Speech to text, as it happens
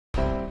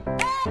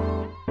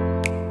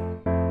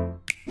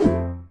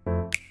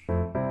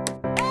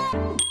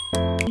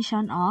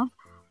division of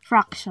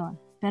fraction.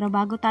 Pero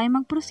bago tayo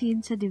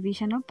mag-proceed sa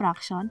division of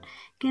fraction,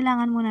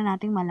 kailangan muna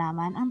nating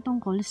malaman ang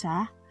tungkol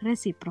sa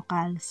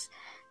reciprocals.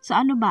 So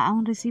ano ba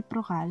ang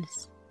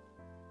reciprocals?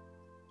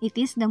 It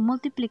is the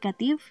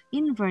multiplicative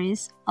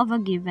inverse of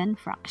a given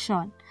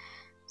fraction.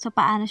 So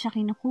paano siya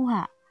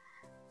kinukuha?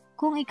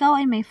 Kung ikaw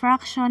ay may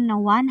fraction na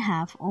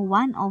 1/2 o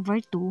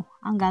 1/2,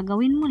 ang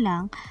gagawin mo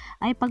lang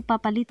ay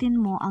pagpapalitin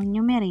mo ang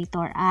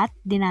numerator at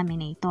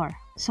denominator.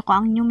 So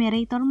kung ang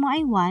numerator mo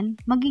ay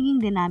 1, magiging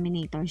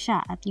denominator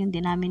siya. At yung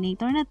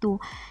denominator na 2,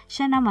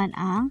 siya naman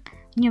ang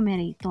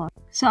numerator.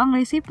 So ang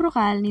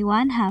reciprocal ni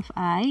 1/2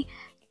 ay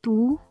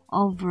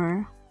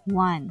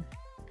 2/1.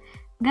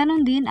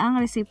 Ganon din ang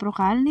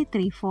reciprocal ni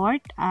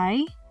 3/4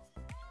 ay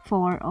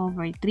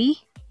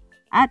 4/3.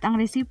 At ang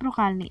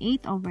reciprocal ni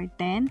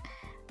 8/10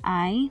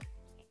 ay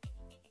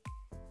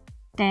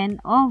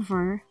 10/8.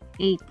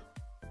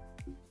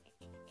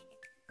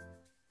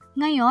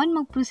 Ngayon,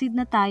 mag-proceed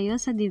na tayo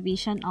sa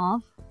division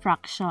of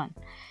fraction.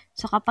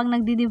 So, kapag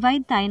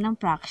nagdi-divide tayo ng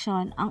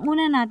fraction, ang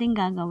una natin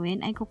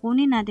gagawin ay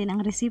kukunin natin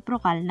ang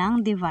reciprocal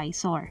ng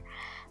divisor.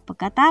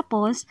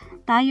 Pagkatapos,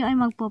 tayo ay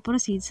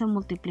magpo-proceed sa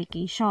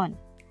multiplication.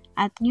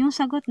 At yung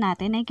sagot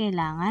natin ay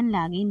kailangan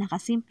laging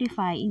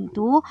nakasimplify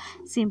into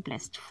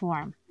simplest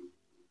form.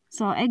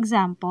 So,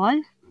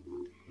 example,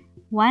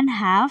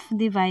 1/2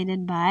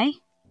 divided by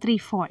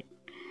 3/4.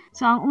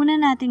 So, ang una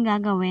natin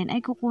gagawin ay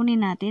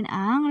kukunin natin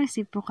ang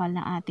reciprocal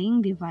ng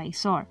ating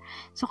divisor.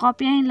 So,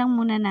 kopyahin lang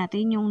muna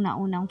natin yung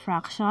naunang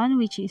fraction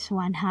which is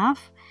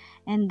 1/2.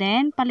 And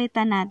then,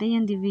 palitan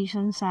natin yung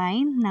division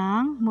sign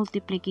ng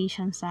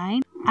multiplication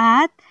sign.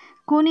 At,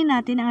 kunin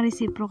natin ang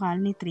reciprocal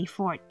ni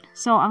 3/4.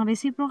 So, ang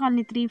reciprocal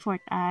ni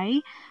 3/4 ay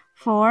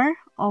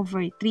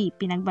 4/3.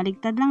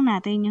 Pinagbaligtad lang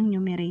natin yung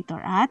numerator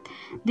at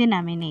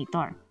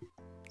denominator.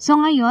 So,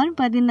 ngayon,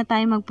 pwede na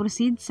tayo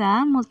mag-proceed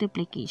sa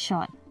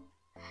multiplication.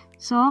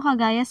 So,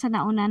 kagaya sa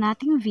nauna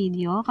nating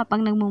video,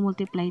 kapag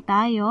nagmumultiply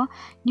tayo,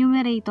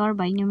 numerator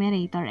by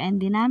numerator and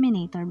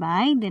denominator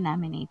by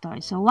denominator.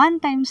 So,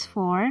 1 times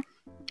 4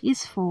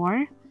 is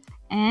 4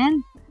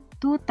 and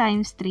 2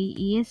 times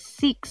 3 is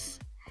 6.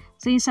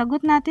 So, yung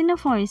sagot natin na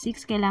 4 is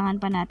 6,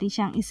 kailangan pa natin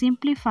siyang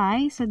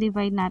isimplify. So,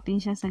 divide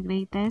natin siya sa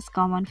greatest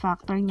common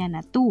factor niya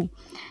na 2.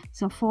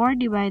 So, 4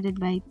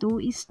 divided by 2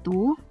 is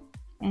 2.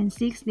 And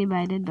 6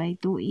 divided by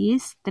 2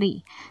 is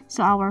 3.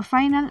 So, our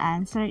final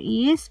answer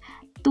is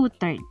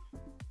 2/3.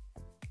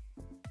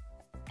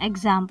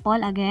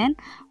 Example, again,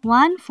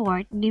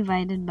 1/4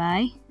 divided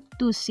by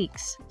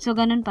 2/6. So,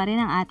 ganun pa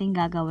rin ang ating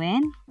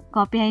gagawin.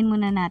 Kopyahin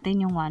muna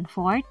natin yung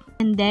 1/4.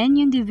 And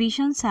then, yung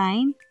division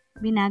sign,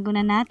 binago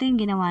na natin,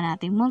 ginawa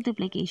natin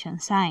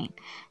multiplication sign.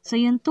 So,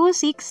 yung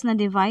 2/6 na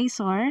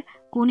divisor,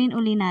 kunin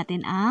uli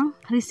natin ang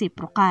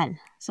reciprocal.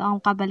 So,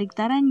 ang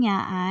kabaligtaran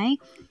niya ay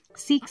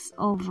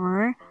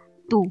 6/2.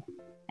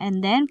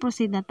 And then,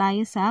 proceed na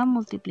tayo sa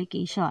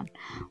multiplication.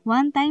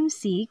 1 times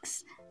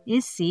 6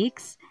 is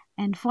 6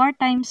 and 4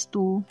 times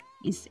 2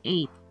 is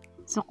 8.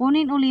 So,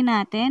 kunin uli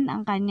natin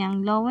ang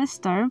kanyang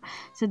lowest term.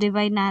 So,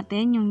 divide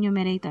natin yung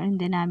numerator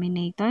and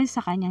denominator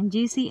sa kanyang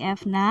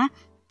GCF na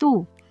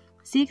 2.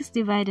 6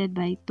 divided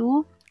by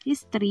 2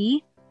 is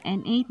 3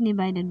 and 8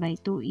 divided by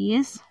 2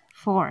 is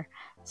 4.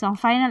 So, ang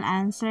final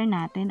answer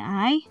natin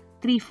ay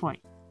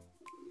 3/4.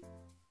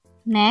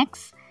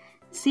 Next,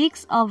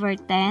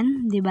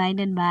 6/10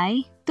 divided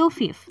by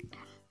 2/5.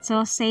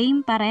 So,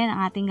 same pa rin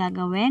ang ating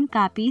gagawin.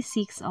 Copy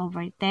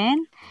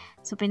 6/10.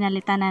 So,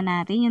 pinalitan na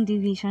natin yung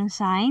division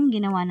sign.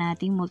 Ginawa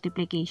natin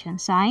multiplication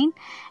sign.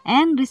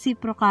 And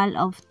reciprocal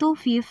of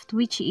 2/5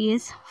 which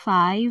is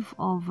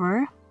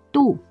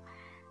 5/2.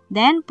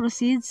 Then,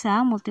 proceed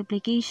sa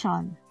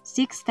multiplication.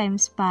 6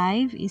 times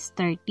 5 is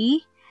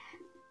 30.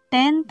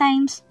 10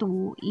 times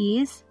 2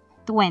 is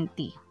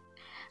 20.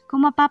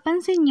 Kung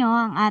mapapansin nyo,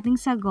 ang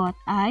ating sagot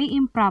ay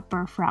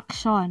improper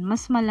fraction.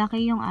 Mas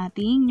malaki yung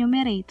ating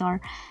numerator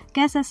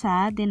kesa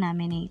sa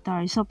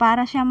denominator. So,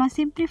 para siya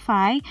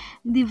ma-simplify,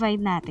 divide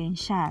natin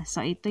siya.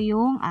 So, ito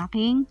yung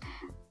aking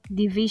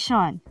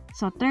division.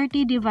 So,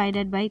 30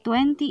 divided by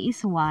 20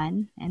 is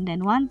 1. And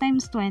then, 1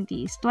 times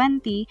 20 is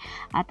 20.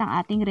 At ang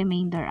ating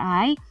remainder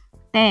ay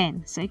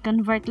 10. So,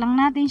 i-convert lang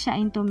natin siya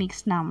into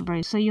mixed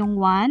number. So, yung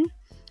 1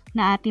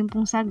 na ating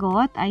pong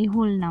sagot ay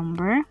whole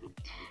number.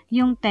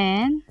 Yung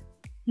 10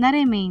 na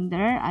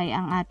remainder ay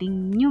ang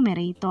ating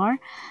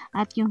numerator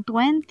at yung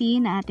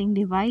 20 na ating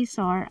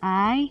divisor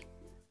ay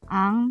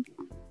ang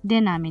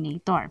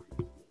denominator.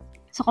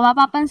 So, kung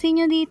mapapansin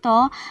nyo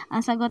dito,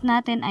 ang sagot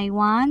natin ay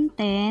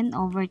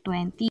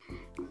 1/10/20.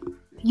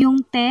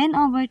 Yung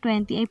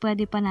 10/20 ay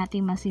pwede pa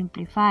natin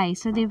masimplify.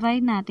 So,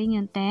 divide natin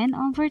yung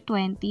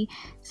 10/20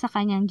 sa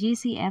kanyang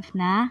GCF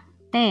na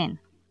 10.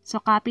 So,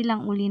 copy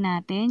lang uli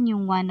natin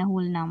yung 1 na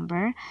whole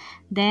number.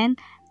 Then,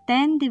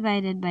 10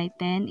 divided by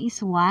 10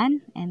 is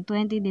 1 and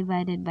 20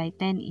 divided by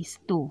 10 is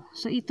 2.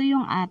 So, ito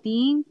yung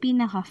ating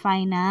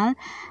pinaka-final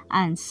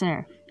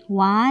answer.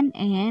 1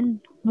 and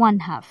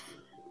 1/2.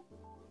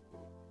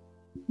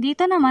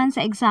 Dito naman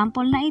sa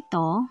example na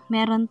ito,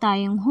 meron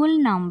tayong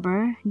whole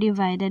number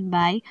divided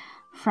by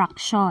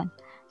fraction.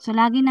 So,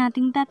 lagi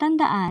nating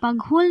tatandaan,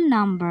 pag whole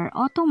number,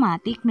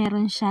 automatic,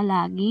 meron siya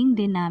laging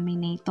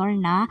denominator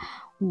na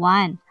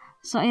 1.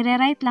 So,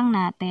 i-rewrite lang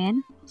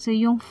natin. So,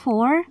 yung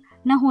 4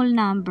 na whole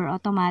number,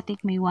 automatic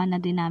may 1 na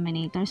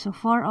denominator. So,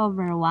 4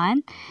 over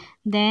 1.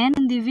 Then,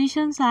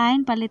 division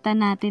sign,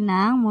 palitan natin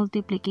ng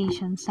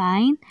multiplication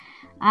sign.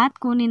 At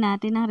kunin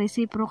natin ang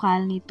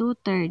reciprocal ni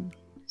 2/3.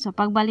 So,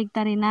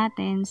 pagbaligtarin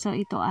natin, so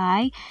ito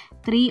ay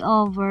 3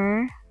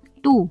 over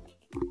 2.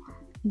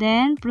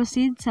 Then,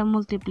 proceed sa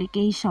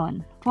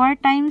multiplication. 4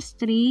 times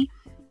 3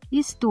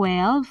 is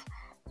 12.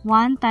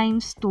 1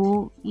 times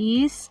 2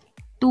 is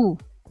 2.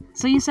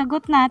 So, yung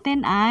sagot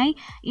natin ay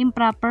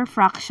improper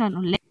fraction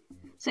ulit.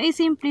 So,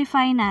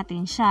 i-simplify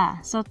natin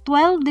siya. So,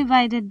 12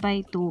 divided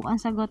by 2,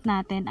 ang sagot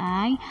natin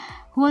ay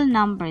whole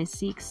number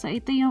 6. So,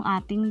 ito yung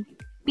ating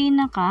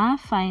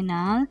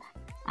pinaka-final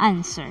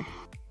answer.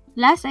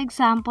 Last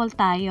example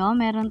tayo,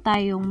 meron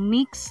tayong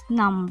mixed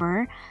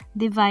number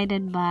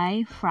divided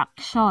by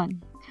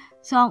fraction.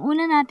 So, ang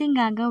una natin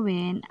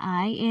gagawin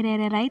ay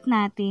i-rewrite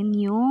natin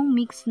yung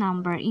mixed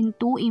number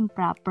into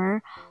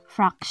improper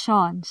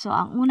fraction. So,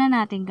 ang una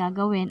natin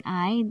gagawin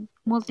ay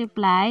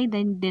multiply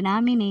the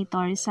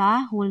denominator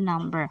sa whole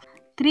number.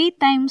 3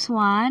 times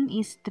 1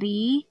 is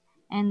 3,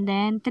 and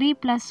then 3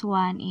 plus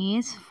 1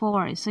 is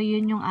 4. So,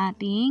 yun yung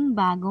ating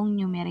bagong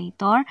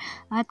numerator.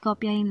 At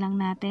kopyahin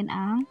lang natin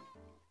ang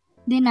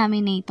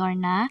denominator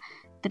na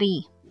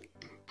 3.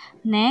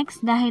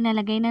 Next, dahil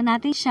nalagay na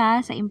natin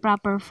siya sa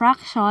improper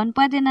fraction,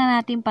 pwede na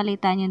natin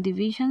palitan yung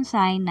division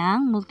sign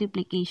ng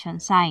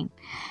multiplication sign.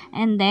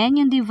 And then,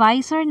 yung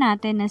divisor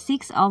natin na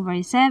 6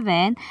 over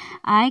 7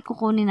 ay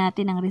kukunin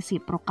natin ang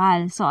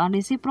reciprocal. So, ang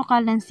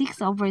reciprocal ng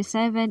 6 over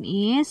 7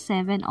 is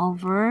 7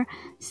 over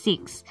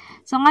 6.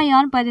 So,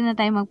 ngayon, pwede na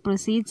tayo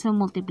mag-proceed sa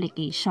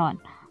multiplication.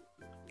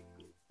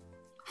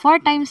 4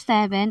 times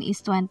 7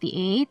 is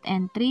 28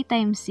 and 3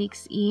 times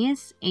 6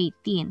 is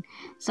 18.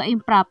 So,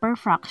 improper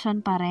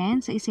fraction pa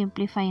rin. So,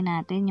 isimplify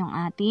natin yung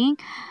ating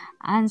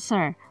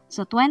answer.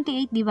 So,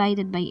 28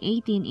 divided by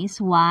 18 is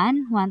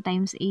 1. 1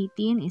 times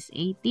 18 is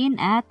 18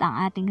 at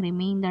ang ating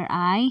remainder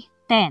ay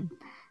 10.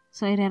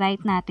 So,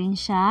 i-rewrite natin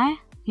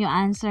siya. Yung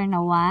answer na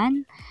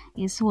 1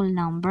 is whole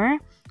number.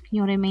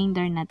 Yung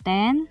remainder na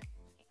 10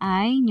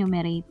 ay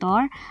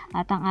numerator.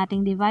 At ang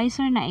ating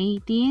divisor na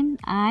 18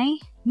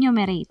 ay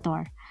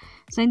numerator.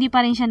 So, hindi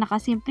pa rin siya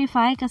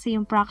nakasimplify kasi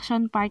yung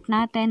fraction part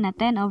natin na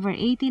 10 over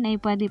 18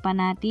 ay pwede pa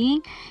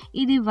nating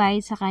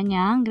i-divide sa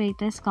kanyang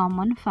greatest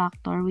common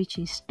factor which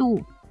is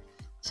 2.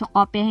 So,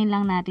 kopyahin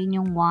lang natin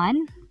yung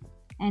 1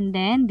 and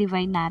then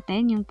divide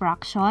natin yung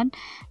fraction.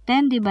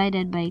 10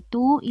 divided by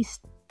 2 is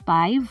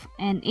 5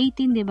 and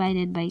 18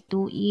 divided by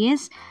 2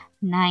 is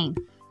 9.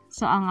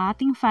 So, ang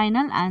ating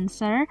final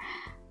answer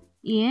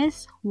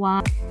is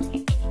 1.